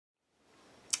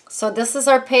So this is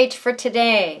our page for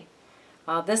today.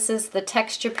 This is the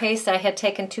texture paste. I had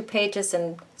taken 2 pages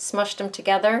and smushed them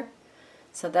together.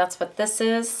 So that's what this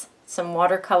is. Some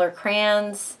watercolor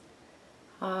crayons,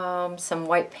 some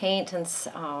white paint and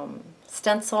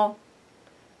stencil.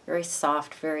 Very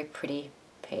soft, very pretty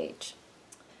page.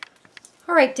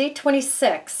 All right, day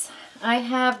 26. I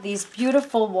have these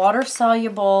beautiful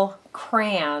water-soluble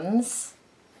crayons.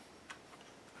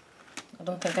 I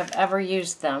don't think I've ever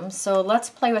used them, so let's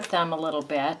play with them a little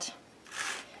bit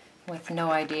with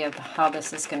no idea of how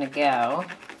this is going to go.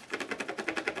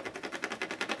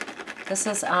 This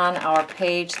is on our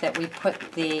page that we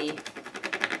put the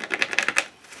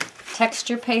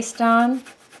texture paste on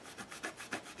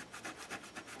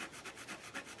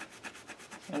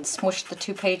and smushed the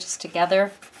 2 pages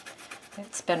together.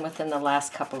 It's been within the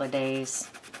last couple of days.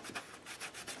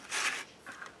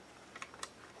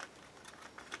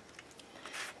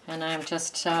 And I'm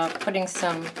just putting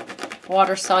some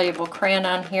water-soluble crayon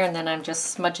on here, and then I'm just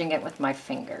smudging it with my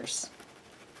fingers.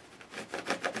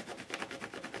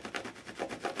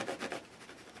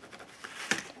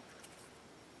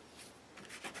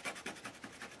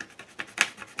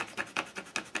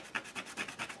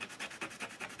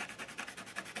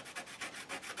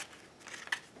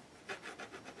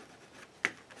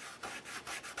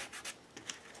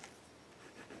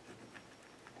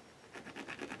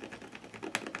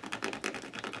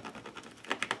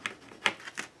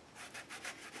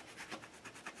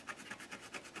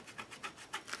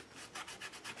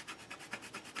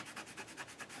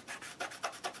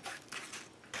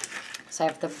 So I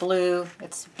have the blue,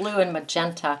 it's blue and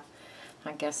magenta,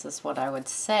 I guess is what I would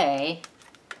say.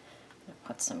 I'll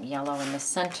put some yellow in the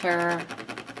center.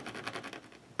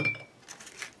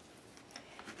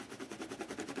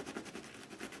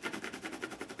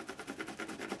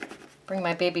 Bring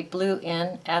my baby blue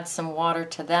in, add some water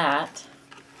to that.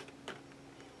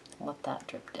 Let that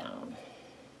drip down.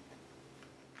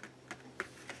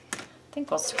 I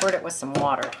think we'll squirt it with some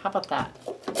water. How about that?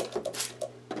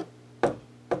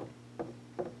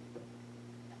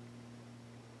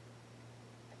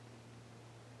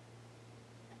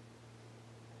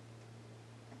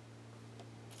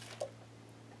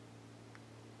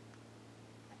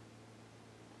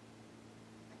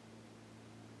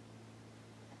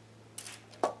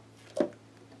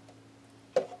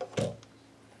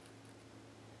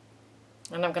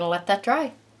 And I'm going to let that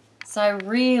dry. So I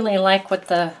really like what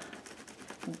the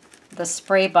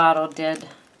spray bottle did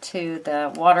to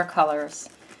the watercolors,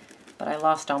 but I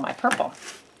lost all my purple.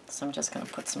 So I'm just going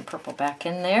to put some purple back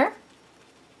in there.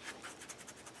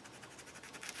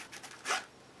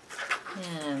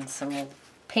 And some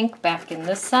pink back in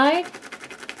this side.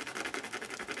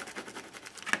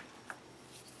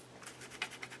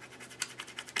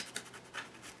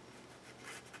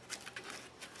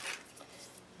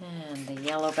 And the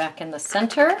yellow back in the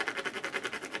center.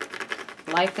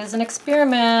 Life is an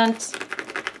experiment.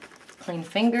 Clean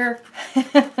finger,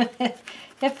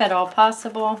 if at all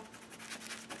possible.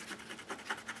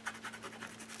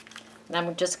 And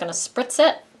I'm just going to spritz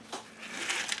it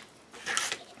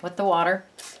with the water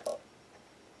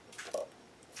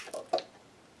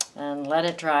and let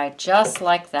it dry just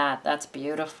like that. That's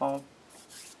beautiful.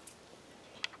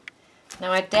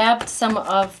 Now I dabbed some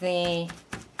of the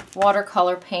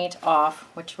watercolor paint off,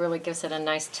 which really gives it a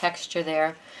nice texture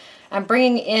there. I'm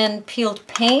bringing in peeled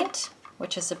paint,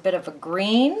 which is a bit of a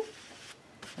green,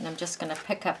 and I'm just going to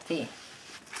pick up the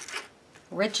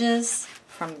ridges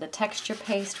from the texture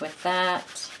paste with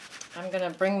that. I'm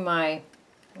going to bring my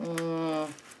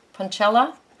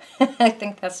puncella, I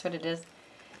think that's what it is,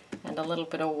 and a little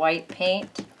bit of white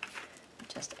paint.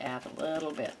 Just add a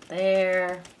little bit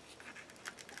there.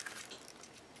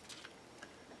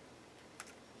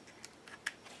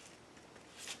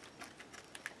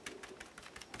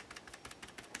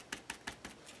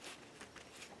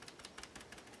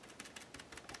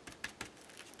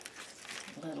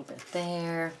 A little bit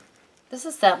there. This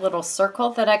is that little circle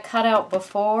that I cut out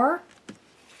before.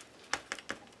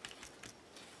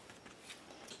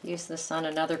 Use this on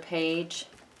another page.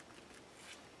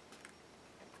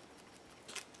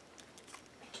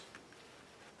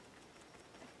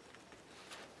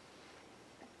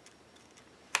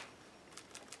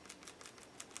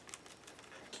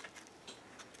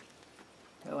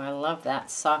 Oh, I love that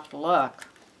soft look.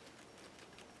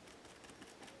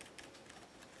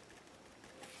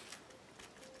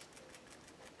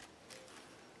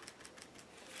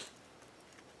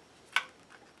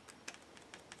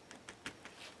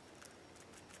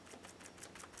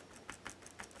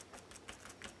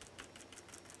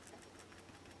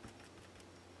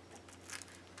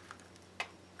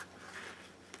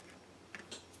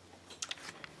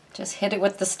 Just hit it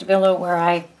with the Stabilo where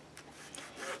I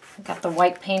got the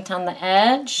white paint on the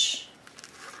edge.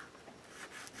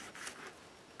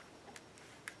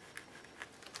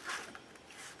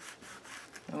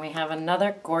 And we have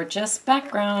another gorgeous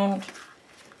background.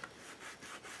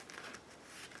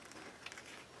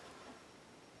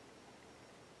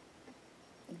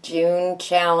 June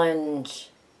challenge.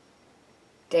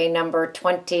 Day number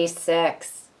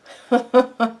 26.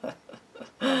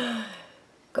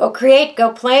 Go create,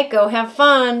 go play, go have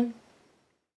fun.